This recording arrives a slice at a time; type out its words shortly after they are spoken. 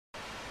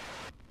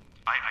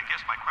I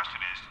guess my question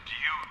is, do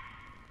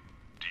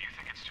you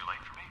think it's too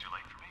late for me? Too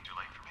late for me? Too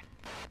late for me?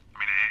 I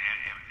mean,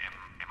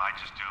 am I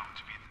just doomed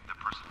to be the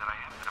person that I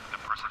am?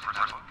 The person for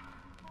that book?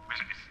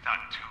 It's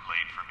not too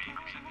late for me.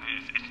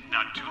 It's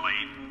not too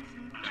late.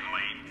 Too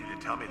late. You need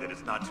to tell me that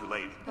it's not too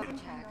late.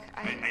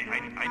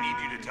 I need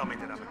you to tell me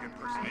that I'm a good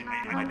person.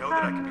 I know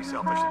that I can be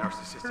selfish and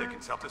narcissistic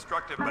and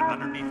self-destructive, but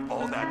underneath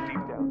all that, deep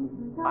down,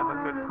 I'm a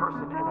good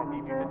person, and I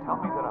need you to tell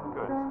me that I'm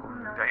good.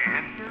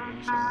 Diane?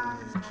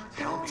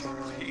 Tell me,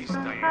 please,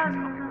 Diane,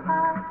 tell me that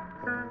I'm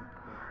good.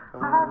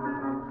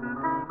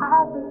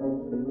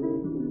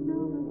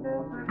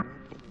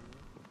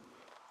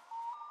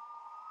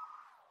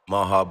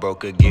 My heart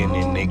broke again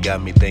and it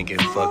got me thinking,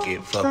 fuck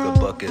it, fuck a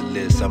bucket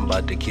list, I'm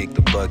about to kick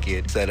the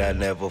bucket. Said I'd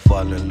never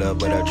fall in love,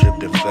 but I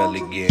tripped and fell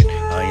again.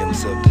 I am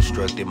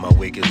self-destructive, my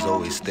wake is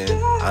always thin.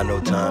 I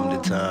know time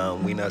to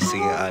time, we not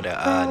seeing eye to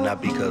eye.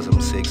 Not because I'm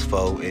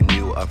 6'4" and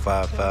you are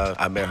 5'5".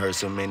 I've been hurt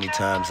so many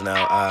times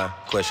now, I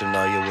question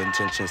all your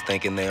intentions,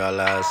 thinking they are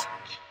lies.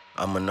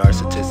 I'm a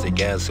narcissistic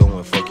asshole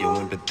and fuck your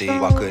empathy.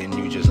 Why couldn't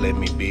you just let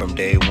me be? From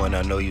day one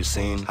I know you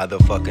seen how the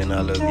fucking I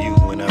love you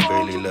when I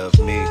barely love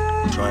me.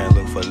 Try and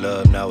look for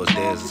love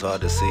nowadays, it's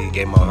hard to see.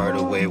 Gave my heart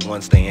away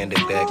once, they handed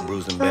back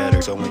bruised and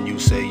battered. So when you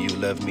say you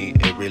love me,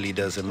 it really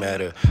doesn't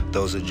matter.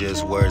 Those are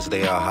just words,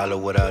 they are hollow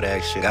without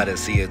action. Gotta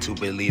see it to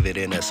believe it,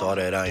 and that's all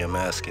that I am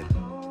asking.